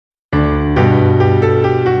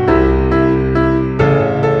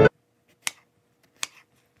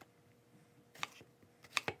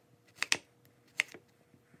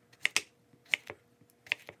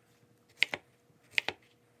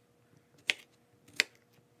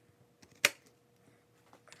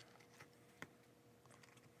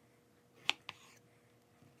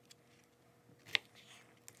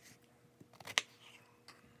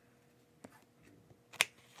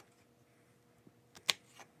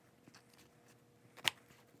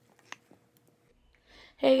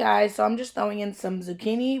Hey guys, so I'm just throwing in some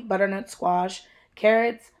zucchini, butternut squash,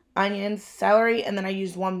 carrots, onions, celery, and then I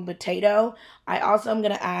used one potato. I also am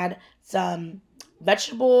going to add some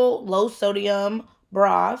vegetable low sodium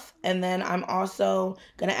broth, and then I'm also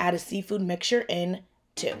going to add a seafood mixture in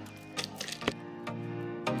too.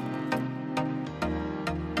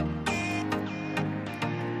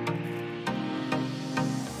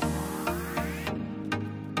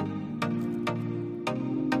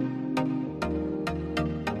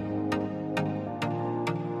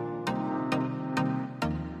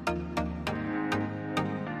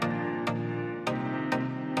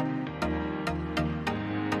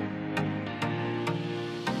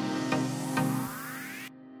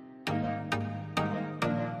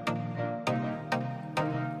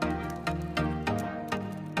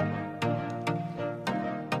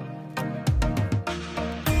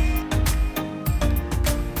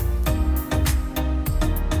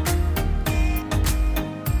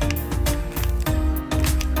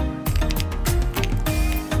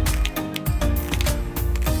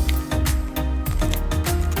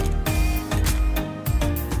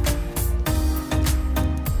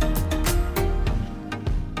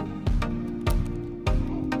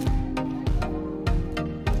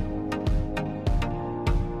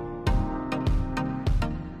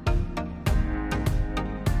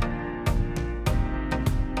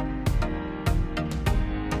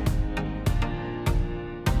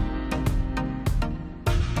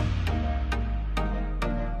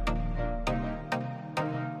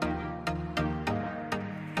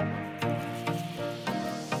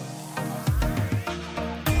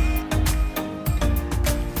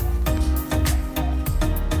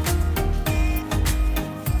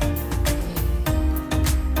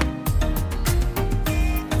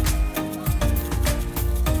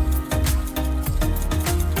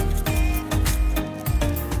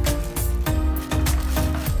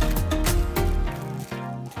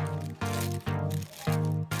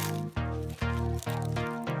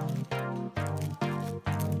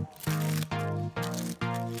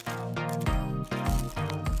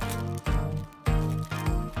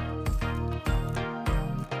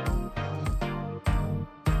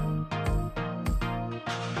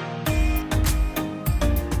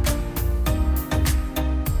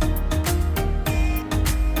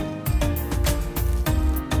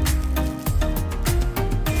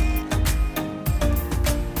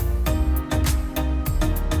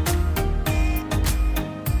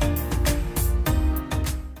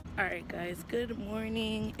 Alright guys, good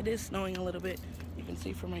morning. It is snowing a little bit. You can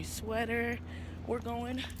see from my sweater. We're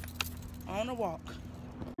going on a walk.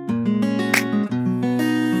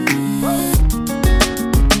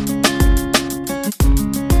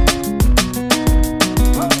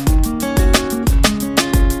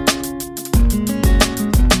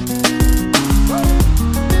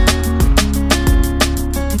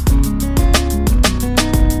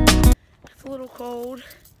 It's a little cold,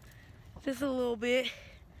 just a little bit.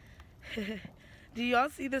 Do y'all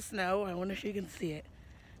see the snow? I wonder if you can see it.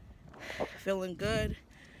 Feeling good.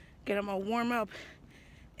 Getting my warm up.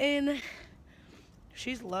 And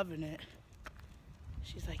she's loving it.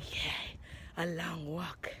 She's like, yeah, a long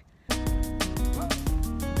walk.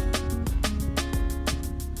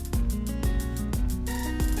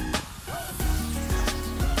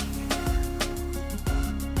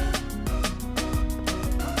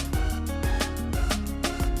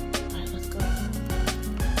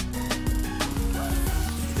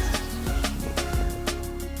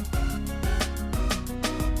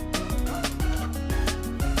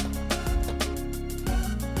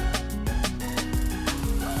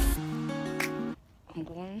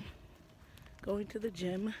 I'm going to the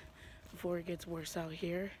gym before it gets worse out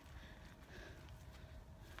here.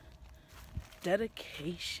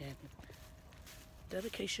 Dedication,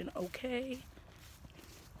 okay.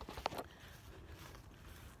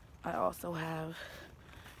 I also have,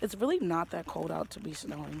 it's really not that cold out to be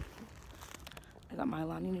snowing. I got my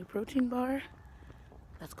Alani new protein bar.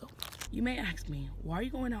 Let's go. You may ask me, why are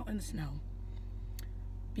you going out in the snow?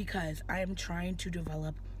 Because I am trying to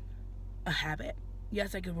develop a habit.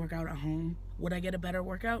 Yes, I could work out at home. Would I get a better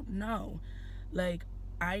workout? No. Like,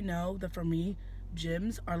 I know that for me,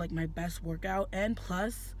 gyms are like my best workout, and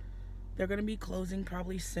plus, they're gonna be closing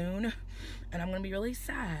probably soon, and I'm gonna be really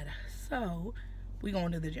sad. So, we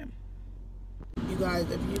going to the gym. You guys,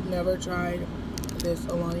 if you've never tried this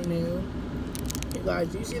Alani New, you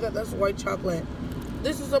guys, you see that? That's white chocolate.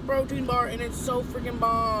 This is a protein bar, and it's so freaking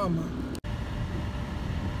bomb.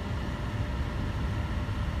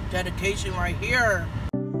 Dedication right here.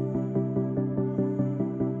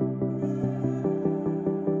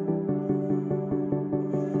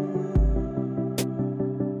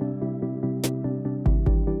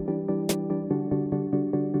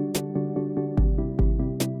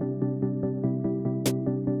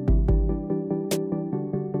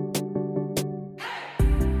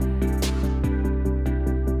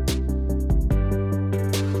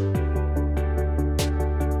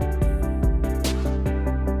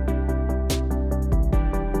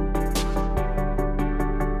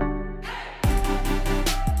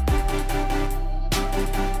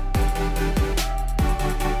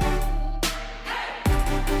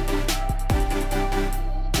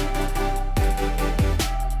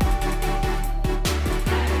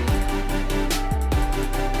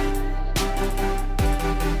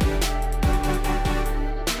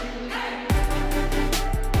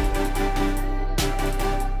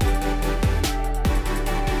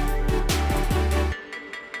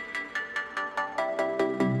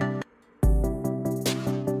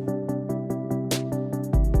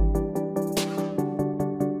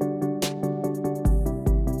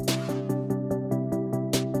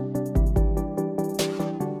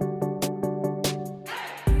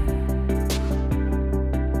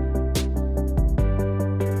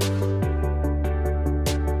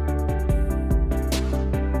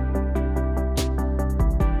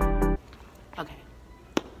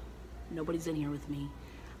 with me.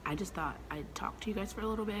 I just thought I'd talk to you guys for a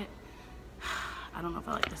little bit. I don't know if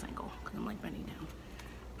I like this angle because I'm like bending down.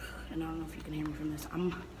 And I don't know if you can hear me from this.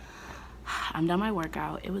 I'm done my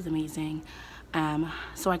workout. It was amazing.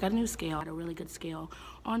 So I got a new scale. I had a really good scale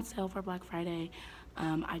on sale for Black Friday.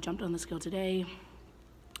 I jumped on the scale today,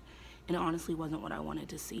 and it honestly wasn't what I wanted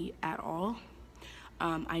to see at all.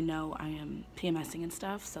 I know I am PMSing and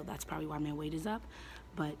stuff, so that's probably why my weight is up,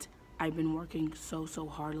 but I've been working so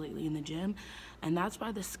hard lately in the gym, and that's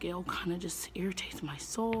why the scale kind of just irritates my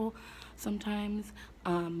soul sometimes,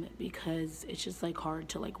 because it's just like hard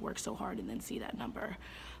to like work so hard and then see that number.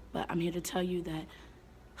 But I'm here to tell you that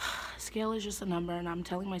scale is just a number, and I'm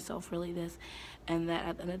telling myself really this, and that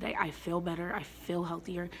at the end of the day I feel better, I feel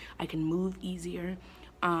healthier, I can move easier.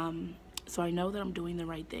 So I know that I'm doing the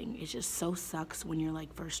right thing. It just so sucks when you're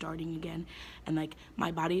like first starting again, and like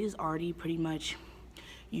my body is already pretty much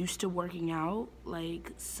used to working out,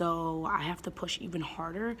 like, so I have to push even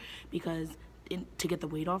harder because to get the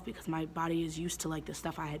weight off, because my body is used to like the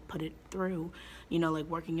stuff I had put it through, you know, like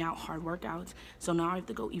working out, hard workouts. So now I have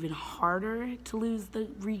to go even harder to lose the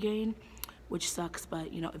regain, which sucks.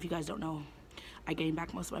 But you know, if you guys don't know, I gained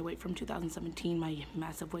back most of my weight from 2017, my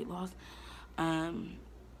massive weight loss.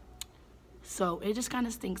 So it just kind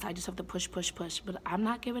of stinks. I just have to push, but I'm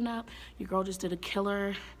not giving up. Your girl just did a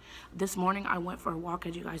killer. This morning I went for a walk,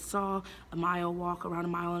 as you guys saw, a mile walk, around a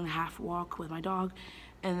 1.5 mile walk with my dog.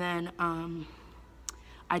 And then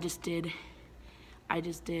I just did a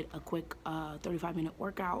quick 35-minute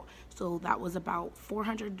workout. So that was about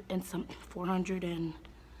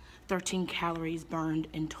 413 calories burned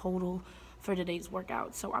in total for today's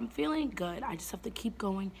workout. So I'm feeling good. I just have to keep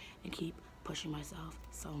going and keep pushing myself.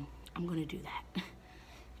 So I'm gonna do that.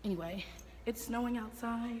 Anyway, it's snowing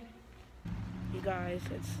outside. You guys,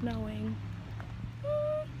 it's snowing.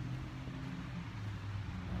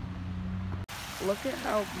 Look at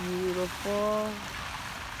how beautiful.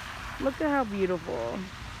 Look at how beautiful.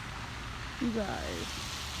 You guys.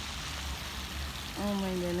 Oh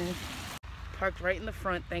my goodness. Parked right in the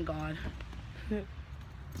front, thank God.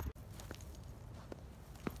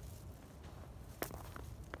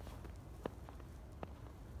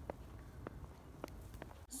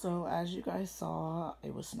 So as you guys saw,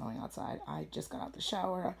 it was snowing outside. I just got out the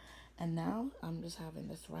shower, and now I'm just having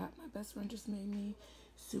this wrap my best friend just made me.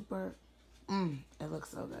 Super, it looks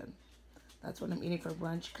so good. That's what I'm eating for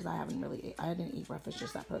brunch, because I didn't eat breakfast,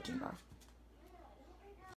 just that protein bar.